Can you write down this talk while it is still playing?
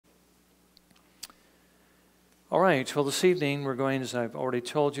All right, well, this evening we're going, as I've already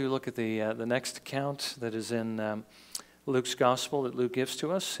told you, look at the next account that is in Luke's gospel that Luke gives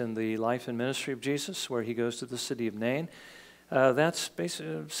to us in the life and ministry of Jesus, where he goes to the city of Nain. That's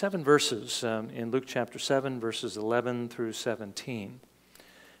basically 7 verses in Luke chapter 7, verses 11 through 17.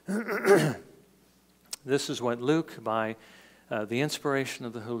 This is what Luke, by the inspiration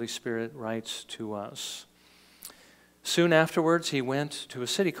of the Holy Spirit, writes to us. Soon afterwards he went to a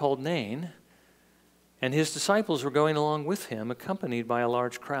city called Nain, and his disciples were going along with him, accompanied by a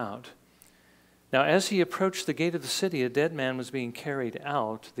large crowd. Now as he approached the gate of the city, a dead man was being carried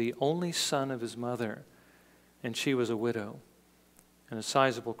out, the only son of his mother, and she was a widow, and a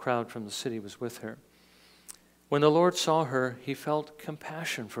sizable crowd from the city was with her. When the Lord saw her, he felt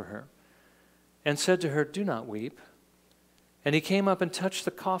compassion for her, and said to her, "Do not weep." And he came up and touched the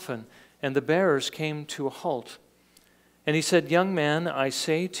coffin, and the bearers came to a halt. And he said, "Young man, I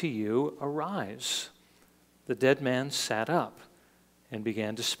say to you, arise." The dead man sat up and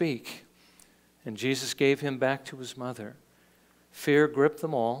began to speak. And Jesus gave him back to his mother. Fear gripped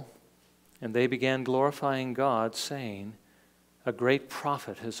them all, and they began glorifying God, saying, "A great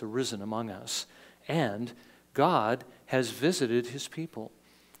prophet has arisen among us, and God has visited his people."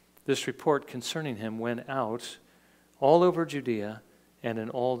 This report concerning him went out all over Judea and in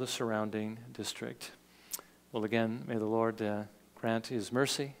all the surrounding district. Well, again, may the Lord grant his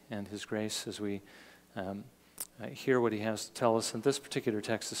mercy and his grace as we hear what he has to tell us in this particular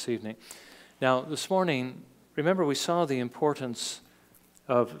text this evening. Now, this morning, remember we saw the importance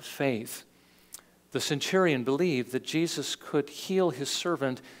of faith. The centurion believed that Jesus could heal his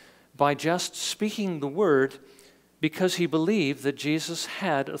servant by just speaking the word because he believed that Jesus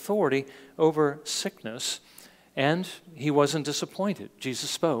had authority over sickness, and he wasn't disappointed. Jesus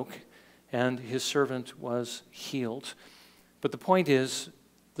spoke, and his servant was healed. But the point is,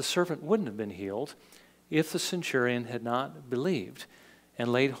 the servant wouldn't have been healed if the centurion had not believed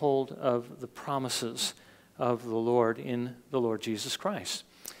and laid hold of the promises of the Lord in the Lord Jesus Christ.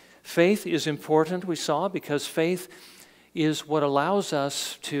 Faith is important, we saw, because faith is what allows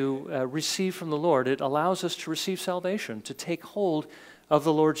us to receive from the Lord. It allows us to receive salvation, to take hold of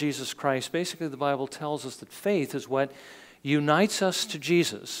the Lord Jesus Christ. Basically, the Bible tells us that faith is what unites us to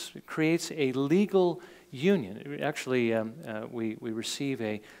Jesus. It creates a legal union. Actually, we receive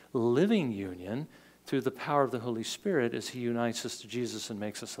a living union through the power of the Holy Spirit as he unites us to Jesus and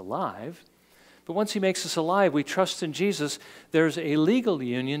makes us alive. But once he makes us alive, we trust in Jesus. There's a legal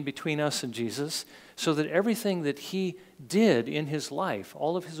union between us and Jesus so that everything that he did in his life,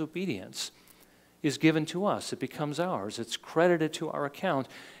 all of his obedience, is given to us. It becomes ours. It's credited to our account,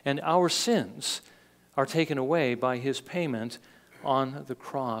 and our sins are taken away by his payment on the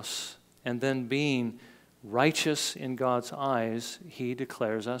cross. And then being righteous in God's eyes, he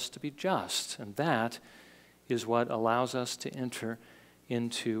declares us to be just. And that is what allows us to enter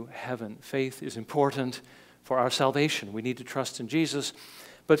into heaven. Faith is important for our salvation. We need to trust in Jesus.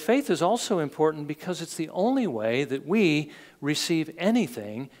 But faith is also important because it's the only way that we receive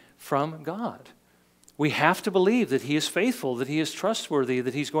anything from God. We have to believe that he is faithful, that he is trustworthy,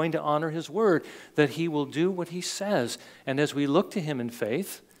 that he's going to honor his word, that he will do what he says. And as we look to him in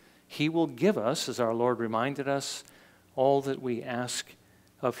faith, he will give us, as our Lord reminded us, all that we ask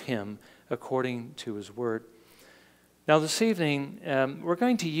of him according to his word. Now this evening, we're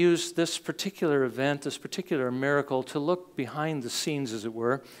going to use this particular event, this particular miracle, to look behind the scenes, as it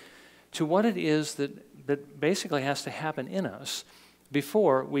were, to what it is that basically has to happen in us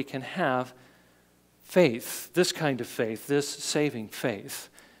before we can have faith, this kind of faith, this saving faith.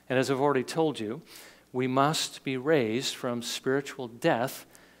 And as I've already told you, we must be raised from spiritual death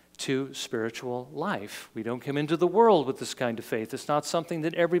to spiritual life. We don't come into the world with this kind of faith. It's not something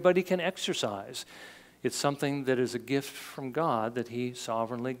that everybody can exercise. It's something that is a gift from God that he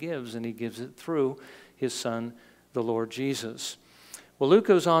sovereignly gives, and he gives it through his Son, the Lord Jesus. Well, Luke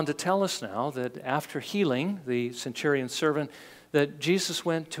goes on to tell us now that after healing the centurion's servant, that Jesus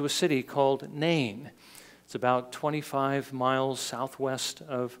went to a city called Nain. It's about 25 miles southwest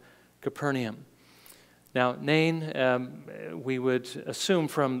of Capernaum. Now, Nain, we would assume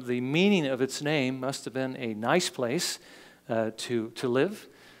from the meaning of its name, must have been a nice place to live,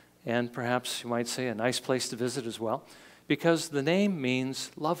 and perhaps you might say a nice place to visit as well, because the name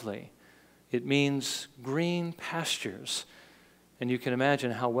means lovely. It means green pastures. And you can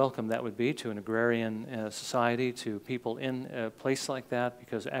imagine how welcome that would be to an agrarian society, to people in a place like that,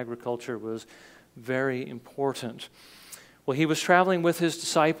 because agriculture was very important. Well, he was traveling with his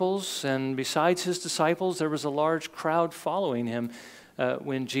disciples, and besides his disciples, there was a large crowd following him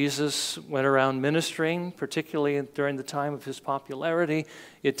when Jesus went around ministering, particularly during the time of his popularity.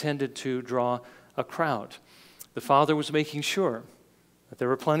 It tended to draw a crowd. The Father was making sure that there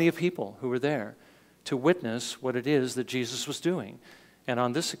were plenty of people who were there to witness what it is that Jesus was doing, and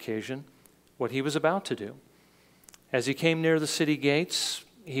on this occasion, what he was about to do. As he came near the city gates,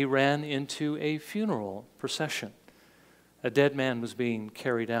 he ran into a funeral procession. A dead man was being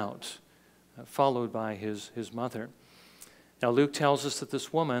carried out, followed by his mother. Now, Luke tells us that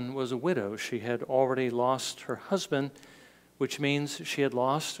this woman was a widow. She had already lost her husband, which means she had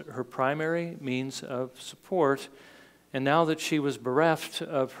lost her primary means of support. And now that she was bereft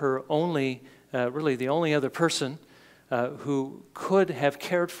of her only, really the only other person who could have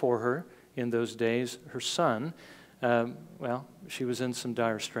cared for her in those days, her son, well, she was in some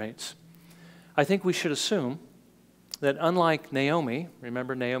dire straits. I think we should assume that unlike Naomi,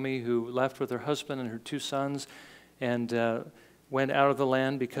 remember Naomi who left with her husband and her 2 sons and went out of the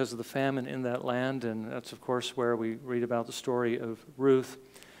land because of the famine in that land, and that's of course where we read about the story of Ruth,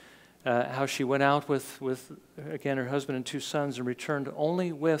 how she went out with again her husband and 2 sons and returned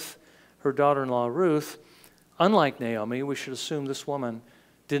only with her daughter-in-law Ruth. Unlike Naomi, we should assume this woman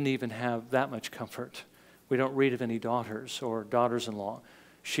didn't even have that much comfort. We don't read of any daughters or daughters-in-law.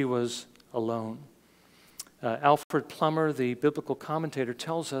 She was alone. Alfred Plummer, the biblical commentator,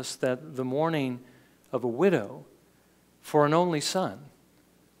 tells us that the mourning of a widow for an only son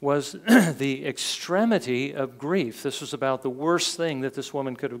was the extremity of grief. This was about the worst thing that this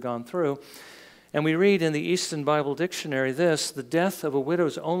woman could have gone through. And we read in the Easton Bible Dictionary this: the death of a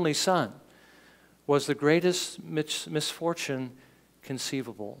widow's only son was the greatest misfortune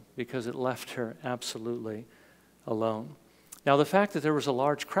conceivable because it left her absolutely alone. Now, the fact that there was a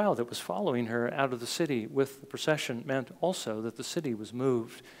large crowd that was following her out of the city with the procession meant also that the city was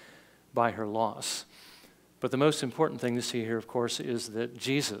moved by her loss. But the most important thing to see here, of course, is that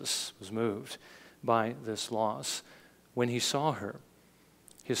Jesus was moved by this loss. When he saw her,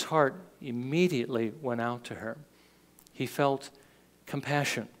 his heart immediately went out to her. He felt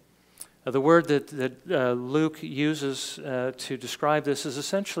compassion. The word that Luke uses to describe this is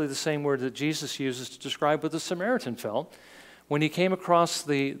essentially the same word that Jesus uses to describe what the Samaritan felt when he came across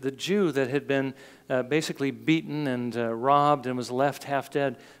the Jew that had been basically beaten and robbed and was left half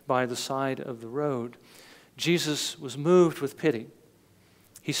dead by the side of the road. Jesus was moved with pity.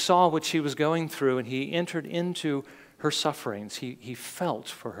 He saw what she was going through, and he entered into her sufferings. He felt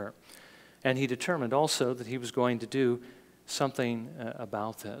for her, and he determined also that he was going to do something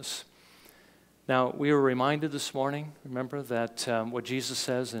about this. Now, we were reminded this morning, remember, that what Jesus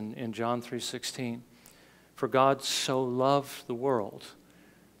says in John 3:16, for God so loved the world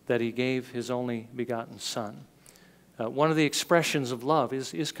that he gave his only begotten Son. One of the expressions of love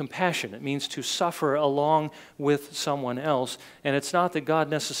is compassion. It means to suffer along with someone else. And it's not that God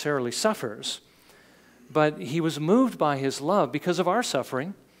necessarily suffers, but he was moved by his love because of our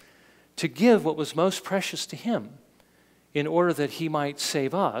suffering to give what was most precious to him in order that he might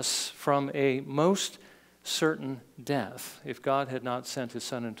save us from a most certain death. If God had not sent his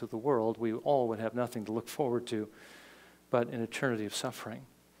Son into the world, we all would have nothing to look forward to but an eternity of suffering.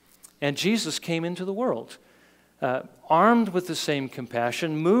 And Jesus came into the world, armed with the same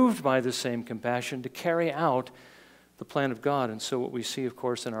compassion, moved by the same compassion to carry out the plan of God. And so what we see, of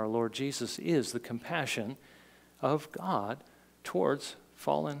course, in our Lord Jesus is the compassion of God towards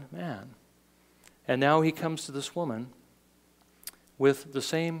fallen man. And now he comes to this woman with the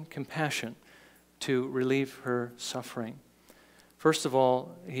same compassion to relieve her suffering. First of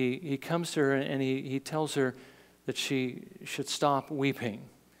all, he comes to her and he tells her that she should stop weeping.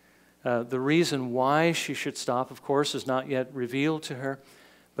 The reason why she should stop, of course, is not yet revealed to her,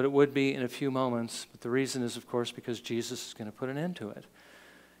 but it would be in a few moments. But the reason is, of course, because Jesus is going to put an end to it.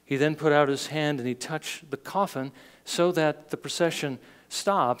 He then put out his hand and he touched the coffin so that the procession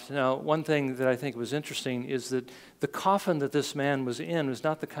stopped. Now, one thing that I think was interesting is that the coffin that this man was in was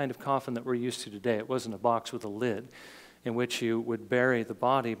not the kind of coffin that we're used to today. It wasn't a box with a lid in which you would bury the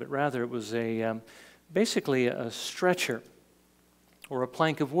body, but rather it was basically a stretcher or a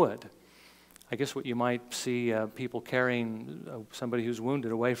plank of wood. I guess what you might see people carrying somebody who's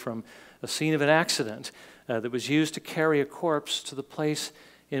wounded away from a scene of an accident that was used to carry a corpse to the place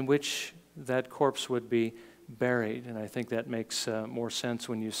in which that corpse would be buried. And I think that makes more sense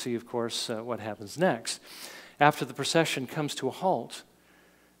when you see, of course, what happens next. After the procession comes to a halt,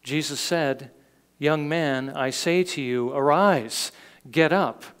 Jesus said, "Young man, I say to you, arise, get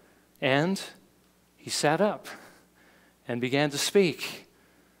up." And he sat up and began to speak.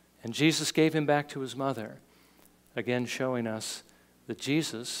 And Jesus gave him back to his mother, again showing us that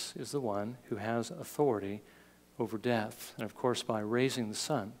Jesus is the one who has authority over death. And of course, by raising the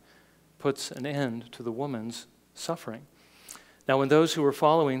son, puts an end to the woman's suffering. Now, when those who were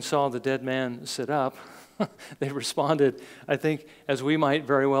following saw the dead man sit up, They responded, I think, as we might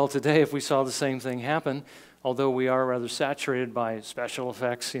very well today if we saw the same thing happen, although we are rather saturated by special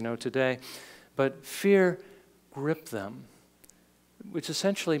effects, today. But fear gripped them, which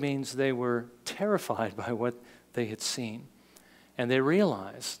essentially means they were terrified by what they had seen. And they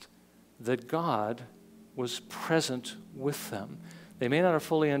realized that God was present with them. They may not have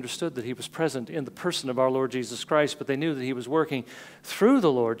fully understood that he was present in the person of our Lord Jesus Christ, but they knew that he was working through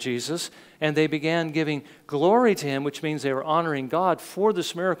the Lord Jesus, and they began giving glory to him, which means they were honoring God for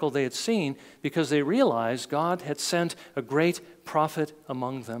this miracle they had seen, because they realized God had sent a great prophet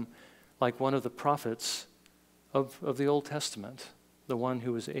among them, like one of the prophets of the Old Testament, the one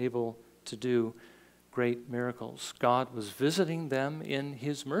who was able to do great miracles. God was visiting them in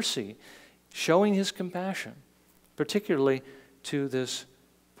his mercy, showing his compassion, particularly to this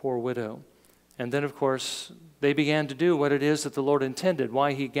poor widow. And then, of course, they began to do what it is that the Lord intended,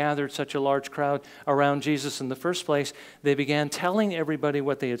 why he gathered such a large crowd around Jesus in the first place. They began telling everybody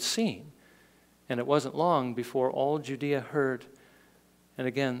what they had seen. And it wasn't long before all Judea heard. And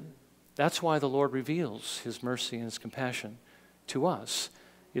again, that's why the Lord reveals his mercy and his compassion to us,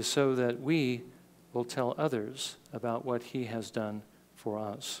 is so that we will tell others about what he has done for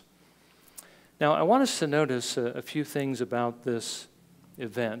us. Now, I want us to notice a few things about this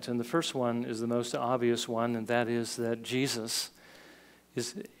event. And the first one is the most obvious one, and that is that Jesus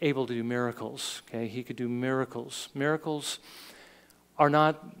is able to do miracles. Okay, he could do miracles. Miracles are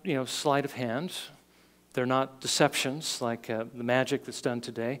not, sleight of hand. They're not deceptions like the magic that's done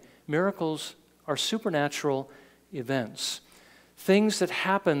today. Miracles are supernatural events. Things that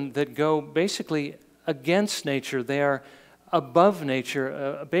happen that go basically against nature. They are above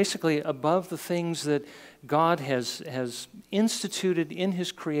nature, basically above the things that God has instituted in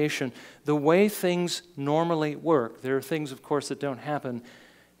his creation, the way things normally work. There are things, of course, that don't happen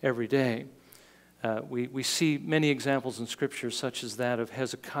every day. We see many examples in Scripture, such as that of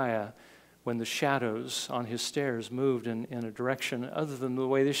Hezekiah, when the shadows on his stairs moved in a direction other than the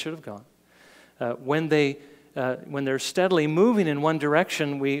way they should have gone. When they're steadily moving in one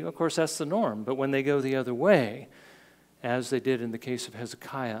direction, of course, that's the norm. But when they go the other way, as they did in the case of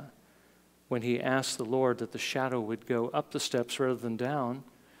Hezekiah, when he asked the Lord that the shadow would go up the steps rather than down,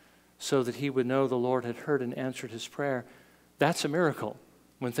 so that he would know the Lord had heard and answered his prayer, that's a miracle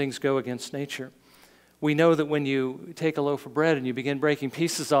when things go against nature. We know that when you take a loaf of bread and you begin breaking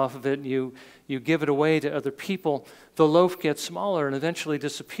pieces off of it and you give it away to other people, the loaf gets smaller and eventually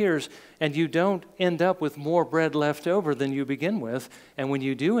disappears, and you don't end up with more bread left over than you begin with. And when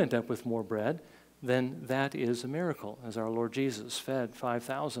you do end up with more bread, then that is a miracle, as our Lord Jesus fed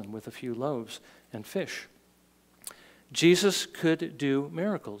 5,000 with a few loaves and fish. Jesus could do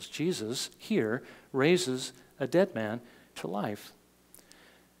miracles. Jesus here raises a dead man to life.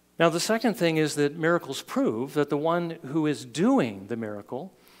 Now, the second thing is that miracles prove that the one who is doing the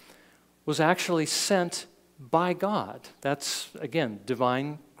miracle was actually sent by God. That's, again,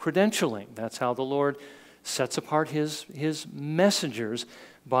 divine credentialing. That's how the Lord sets apart his messengers,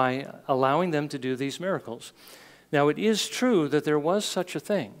 by allowing them to do these miracles. Now, it is true that there was such a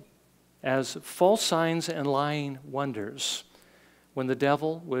thing as false signs and lying wonders, when the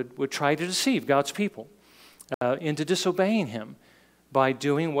devil would try to deceive God's people into disobeying him by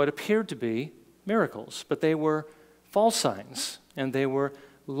doing what appeared to be miracles. But they were false signs, and they were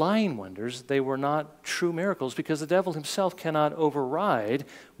lying wonders. They were not true miracles, because the devil himself cannot override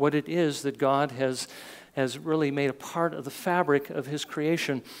what it is that God has really made a part of the fabric of his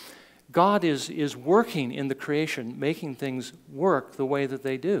creation. God is working in the creation, making things work the way that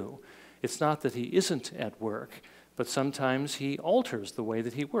they do. It's not that he isn't at work, but sometimes he alters the way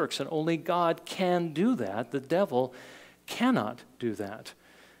that he works, and only God can do that. The devil cannot do that.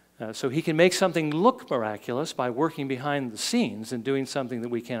 So he can make something look miraculous by working behind the scenes and doing something that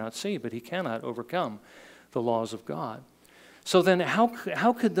we cannot see, but he cannot overcome the laws of God. So then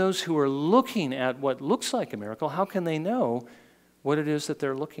how could those who are looking at what looks like a miracle, how can they know what it is that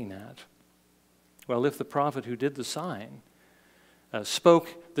they're looking at? Well, if the prophet who did the sign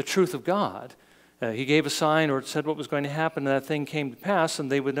spoke the truth of God, he gave a sign or said what was going to happen, and that thing came to pass,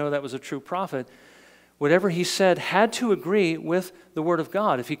 and they would know that was a true prophet. Whatever he said had to agree with the word of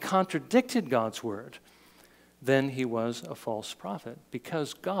God. If he contradicted God's word, then he was a false prophet,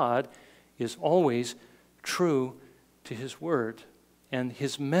 because God is always true to his word, and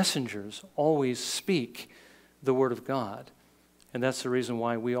his messengers always speak the word of God. And that's the reason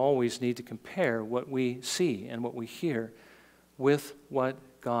why we always need to compare what we see and what we hear with what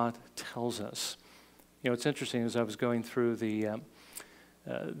God tells us. It's interesting, as I was going through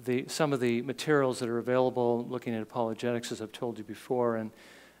some of the materials that are available, looking at apologetics, as I've told you before, and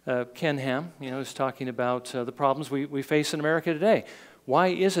Ken Ham, is talking about the problems we face in America today. Why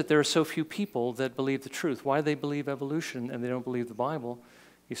is it there are so few people that believe the truth? Why do they believe evolution and they don't believe the Bible?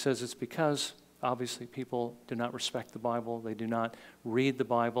 He says it's because, obviously, people do not respect the Bible. They do not read the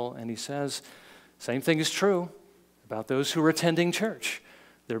Bible. And he says, same thing is true about those who are attending church.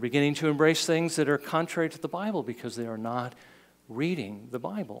 They're beginning to embrace things that are contrary to the Bible because they are not reading the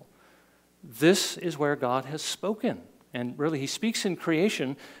Bible. This is where God has spoken. And really, he speaks in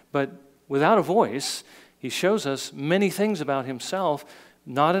creation, but without a voice. He shows us many things about himself,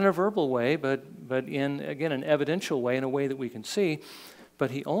 not in a verbal way, but in, again, an evidential way, in a way that we can see. But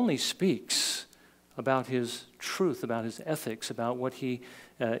he only speaks about his truth, about his ethics, about what he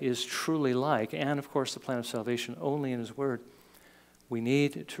is truly like, and, of course, the plan of salvation only in his word. We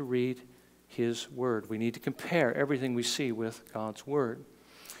need to read his word. We need to compare everything we see with God's word.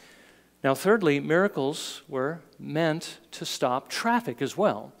 Now, thirdly, miracles were meant to stop traffic as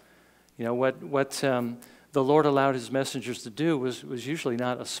well. What the Lord allowed his messengers to do was usually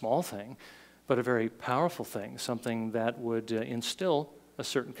not a small thing, but a very powerful thing, something that would instill a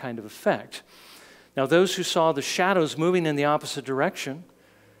certain kind of effect. Now, those who saw the shadows moving in the opposite direction,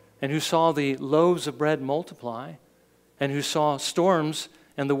 and who saw the loaves of bread multiply, and who saw storms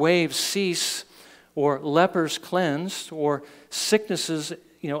and the waves cease, or lepers cleansed, or sicknesses,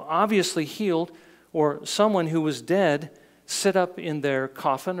 obviously healed, or someone who was dead sit up in their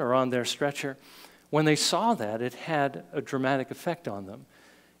coffin or on their stretcher, when they saw that, it had a dramatic effect on them.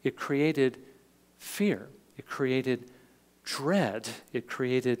 It created fear. It created dread. It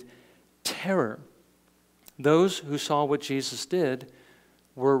created terror. Those who saw what Jesus did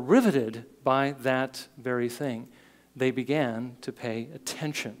were riveted by that very thing. They began to pay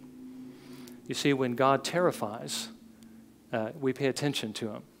attention. You see, when God terrifies, we pay attention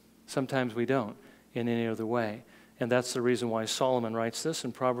to him. Sometimes we don't in any other way. And that's the reason why Solomon writes this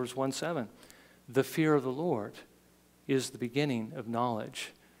in Proverbs 1:7. The fear of the Lord is the beginning of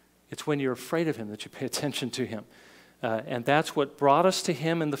knowledge. It's when you're afraid of him that you pay attention to him. And that's what brought us to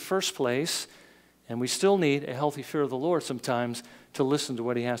him in the first place. And we still need a healthy fear of the Lord sometimes to listen to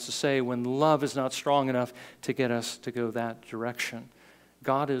what he has to say when love is not strong enough to get us to go that direction.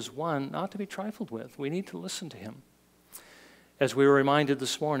 God is one not to be trifled with. We need to listen to him. As we were reminded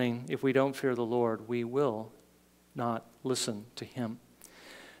this morning, if we don't fear the Lord, we will not listen to him.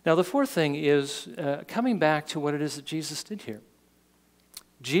 Now, the fourth thing is coming back to what it is that Jesus did here.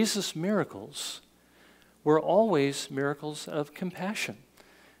 Jesus' miracles were always miracles of compassion.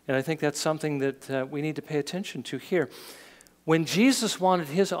 And I think that's something that we need to pay attention to here. When Jesus wanted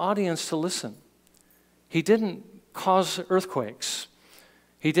his audience to listen, he didn't cause earthquakes.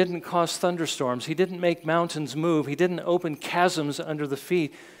 He didn't cause thunderstorms. He didn't make mountains move. He didn't open chasms under the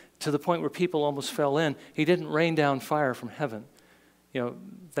feet to the point where people almost fell in. He didn't rain down fire from heaven.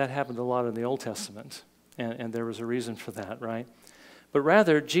 That happened a lot in the Old Testament, and there was a reason for that, right? But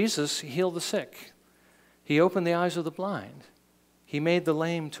rather, Jesus healed the sick. He opened the eyes of the blind. He made the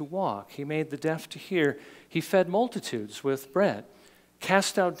lame to walk. He made the deaf to hear. He fed multitudes with bread,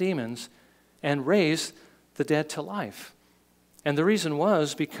 cast out demons, and raised the dead to life. And the reason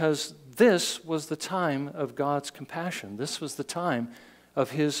was because this was the time of God's compassion. This was the time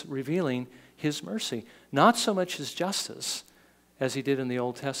of his revealing his mercy. Not so much his justice as he did in the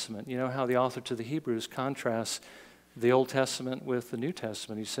Old Testament. You know how the author to the Hebrews contrasts the Old Testament with the New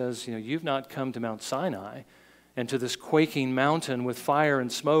Testament. He says, you've not come to Mount Sinai and to this quaking mountain with fire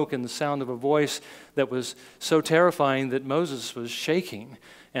and smoke and the sound of a voice that was so terrifying that Moses was shaking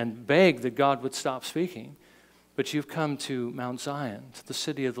and begged that God would stop speaking. But you've come to Mount Zion, to the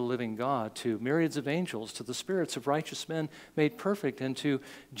city of the living God, to myriads of angels, to the spirits of righteous men made perfect, and to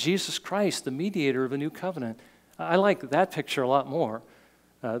Jesus Christ, the mediator of a new covenant. I like that picture a lot more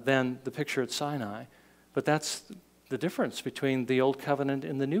than the picture at Sinai. But that's the difference between the old covenant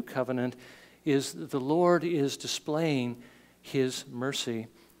and the new covenant, is the Lord is displaying his mercy.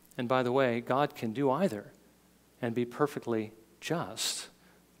 And by the way, God can do either and be perfectly just.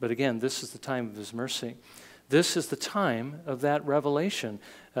 But again, this is the time of his mercy. This is the time of that revelation,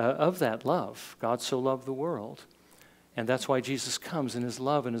 of that love. God so loved the world. And that's why Jesus comes in his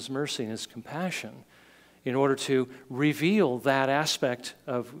love and his mercy and his compassion in order to reveal that aspect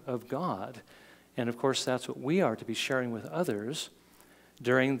of God. And of course, that's what we are to be sharing with others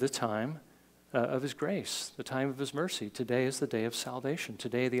during the time of his grace, the time of his mercy. Today is the day of salvation.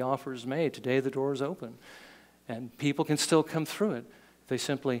 Today the offer is made. Today the door is open. And people can still come through it if they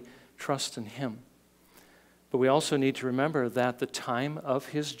simply trust in him. But we also need to remember that the time of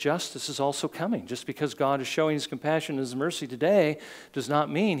his justice is also coming. Just because God is showing his compassion and his mercy today does not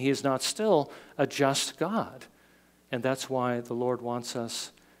mean he is not still a just God. And that's why the Lord wants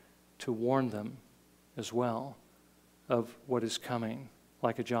us to warn them as well of what is coming,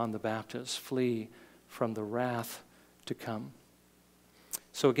 like a John the Baptist, flee from the wrath to come.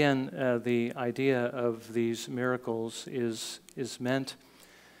 So again, the idea of these miracles is meant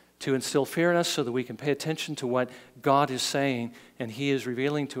to instill fear in us so that we can pay attention to what God is saying, and He is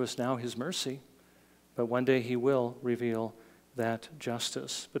revealing to us now His mercy, but one day He will reveal that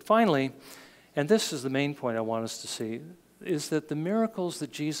justice. But finally, and this is the main point I want us to see, is that the miracles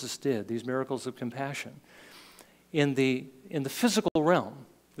that Jesus did, these miracles of compassion, in the physical realm,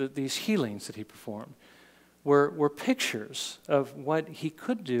 these healings that He performed, were pictures of what He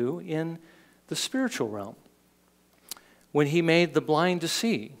could do in the spiritual realm. When He made the blind to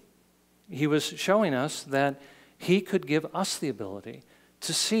see, He was showing us that He could give us the ability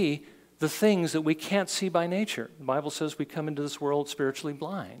to see the things that we can't see by nature. The Bible says we come into this world spiritually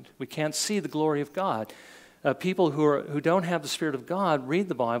blind. We can't see the glory of God. People who don't have the Spirit of God read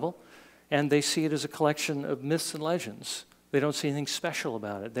the Bible, and they see it as a collection of myths and legends. They don't see anything special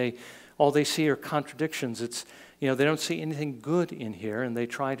about it. All they see are contradictions. They don't see anything good in here, and they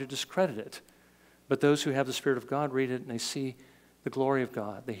try to discredit it. But those who have the Spirit of God read it, and they see the glory of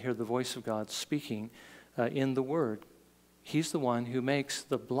God. They hear the voice of God speaking in the Word. He's the one who makes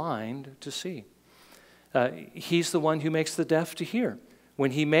the blind to see. He's the one who makes the deaf to hear.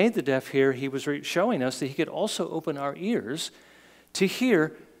 When He made the deaf hear, He was showing us that He could also open our ears to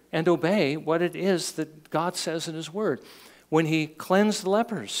hear and obey what it is that God says in His Word. When He cleansed the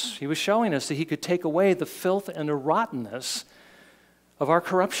lepers, He was showing us that He could take away the filth and the rottenness of our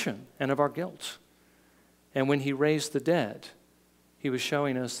corruption and of our guilt. And when He raised the dead, He was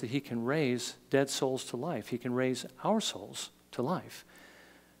showing us that He can raise dead souls to life. He can raise our souls to life,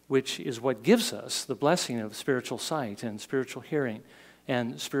 which is what gives us the blessing of spiritual sight and spiritual hearing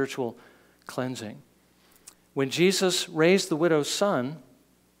and spiritual cleansing. When Jesus raised the widow's son,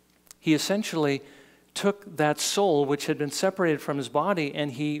 He essentially took that soul which had been separated from his body,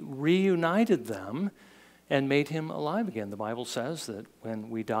 and He reunited them and made him alive again. The Bible says that when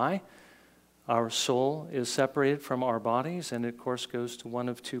we die, our soul is separated from our bodies, and it, of course, goes to one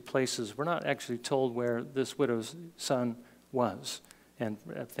of two places. We're not actually told where this widow's son was. And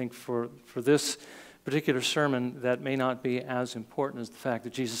I think for this particular sermon, that may not be as important as the fact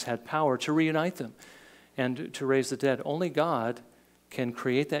that Jesus had power to reunite them and to raise the dead. Only God can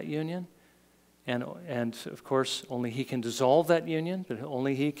create that union, and of course, only He can dissolve that union, but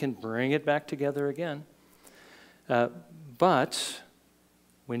only He can bring it back together again. But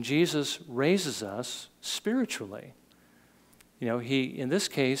when Jesus raises us spiritually, He, in this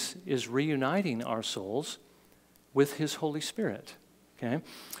case, is reuniting our souls with His Holy Spirit. Okay?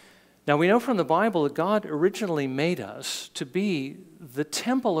 Now, we know from the Bible that God originally made us to be the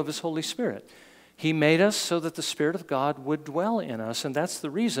temple of His Holy Spirit. He made us so that the Spirit of God would dwell in us, and that's the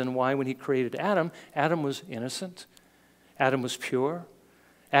reason why when He created Adam, Adam was innocent, Adam was pure,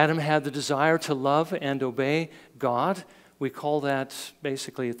 Adam had the desire to love and obey God. We call that,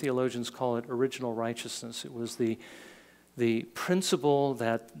 basically, theologians call it original righteousness. It was the principle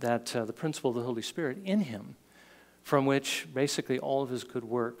the principle of the Holy Spirit in him, from which basically all of his good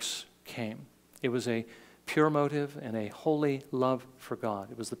works came. It was a pure motive and a holy love for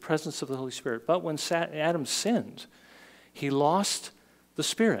God. It was the presence of the Holy Spirit. But when Adam sinned, he lost the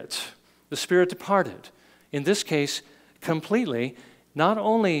Spirit. The Spirit departed. In this case, completely. Not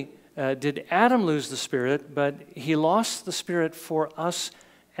only did Adam lose the Spirit, but he lost the Spirit for us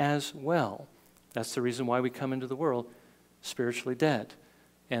as well. That's the reason why we come into the world spiritually dead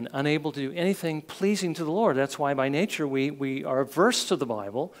and unable to do anything pleasing to the Lord. That's why by nature we are averse to the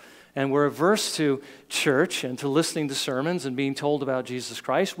Bible, and we're averse to church and to listening to sermons and being told about Jesus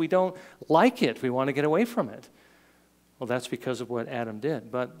Christ. We don't like it. We want to get away from it. Well, that's because of what Adam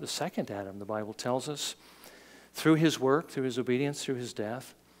did. But the second Adam, the Bible tells us, through his work, through his obedience, through his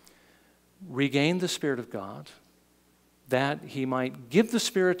death, regained the Spirit of God, that he might give the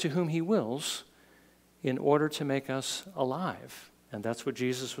Spirit to whom he wills in order to make us alive. And that's what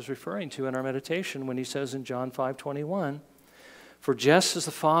Jesus was referring to in our meditation when he says in John 5:21, "For just as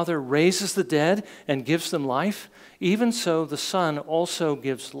the Father raises the dead and gives them life, even so the Son also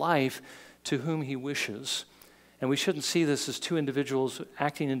gives life to whom he wishes." And we shouldn't see this as two individuals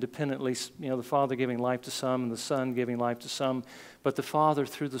acting independently, the Father giving life to some and the Son giving life to some, but the Father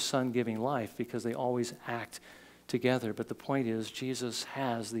through the Son giving life, because they always act together. But the point is, Jesus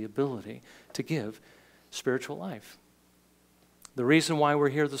has the ability to give spiritual life. The reason why we're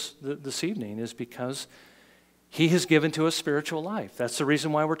here this evening is because he has given to us spiritual life. That's the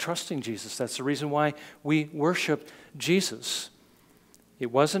reason why we're trusting Jesus. That's the reason why we worship Jesus.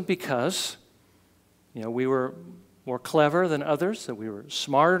 It wasn't because we were more clever than others, that we were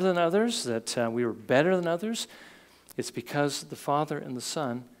smarter than others, that we were better than others. It's because the Father and the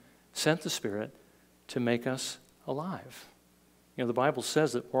Son sent the Spirit to make us alive. You know, the Bible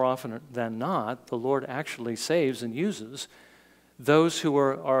says that more often than not, the Lord actually saves and uses those who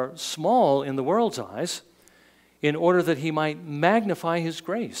are small in the world's eyes in order that he might magnify his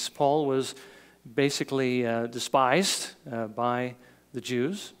grace. Paul was basically despised by the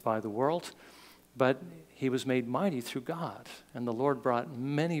Jews, by the world, but he was made mighty through God, and the Lord brought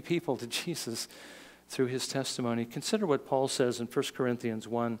many people to Jesus through his testimony. Consider what Paul says in 1 Corinthians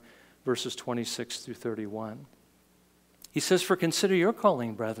 1, verses 26 through 31. He says, "For consider your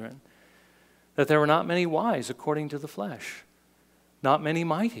calling, brethren, that there were not many wise according to the flesh, not many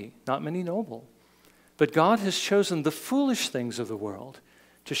mighty, not many noble. But God has chosen the foolish things of the world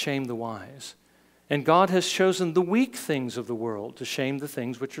to shame the wise. And God has chosen the weak things of the world to shame the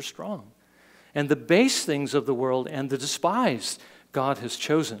things which are strong. And the base things of the world and the despised God has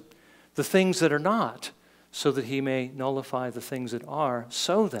chosen, the things that are not, so that he may nullify the things that are,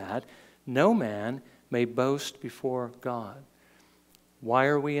 so that no man may boast before God." Why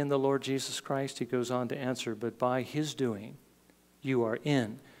are we in the Lord Jesus Christ? He goes on to answer, "But by his doing you are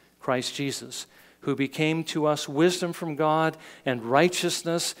in Christ Jesus, who became to us wisdom from God and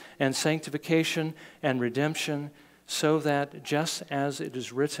righteousness and sanctification and redemption, so that just as it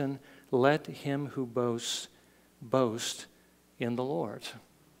is written, let him who boasts boast in the Lord."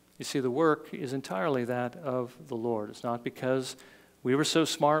 You see, the work is entirely that of the Lord. It's not because we were so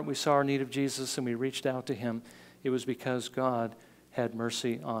smart, we saw our need of Jesus, and we reached out to him. It was because God had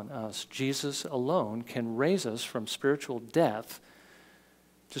mercy on us. Jesus alone can raise us from spiritual death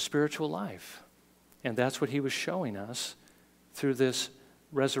to spiritual life. And that's what he was showing us through this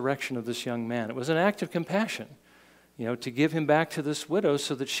resurrection of this young man. It was an act of compassion, to give him back to this widow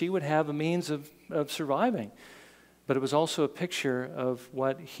so that she would have a means of surviving. But it was also a picture of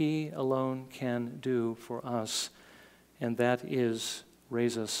what he alone can do for us, and that is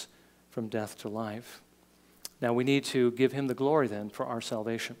raise us from death to life. Now we need to give him the glory then for our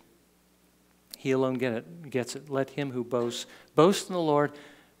salvation. He alone gets it. Let him who boasts boast in the Lord,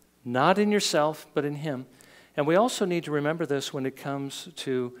 not in yourself, but in him. And we also need to remember this when it comes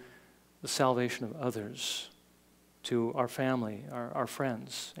to the salvation of others, to our family, our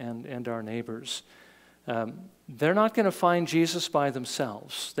friends, and our neighbors. They're not going to find Jesus by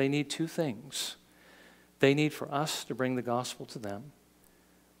themselves. They need two things. They need for us to bring the gospel to them,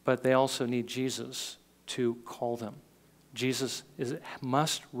 but they also need Jesus to call them. Jesus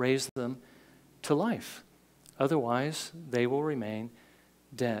must raise them to life. Otherwise, they will remain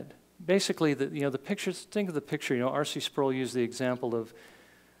dead. Basically, the picture, think of the picture, R.C. Sproul used the example of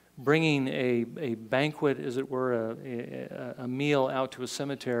bringing a banquet, as it were, a meal out to a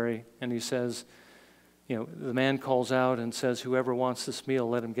cemetery, and he says, the man calls out and says, "Whoever wants this meal,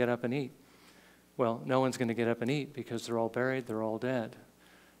 let him get up and eat." Well, no one's going to get up and eat because they're all buried, they're all dead.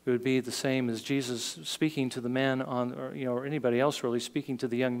 It would be the same as Jesus speaking to the man or anybody else really speaking to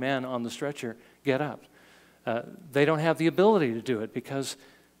the young man on the stretcher, "Get up." They don't have the ability to do it because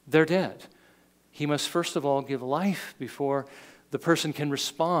they're dead. He must first of all give life before the person can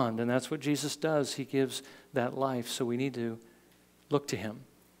respond, and that's what Jesus does. He gives that life, so we need to look to him,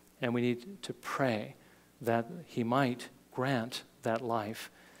 and we need to pray that he might grant that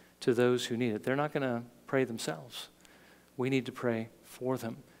life to those who need it. They're not going to pray themselves. We need to pray for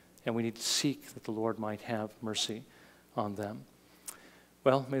them, and we need to seek that the Lord might have mercy on them.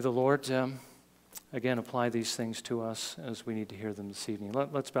 Well, may the Lord again apply these things to us as we need to hear them this evening.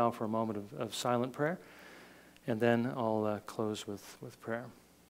 Let's bow for a moment of silent prayer, and then I'll close with prayer.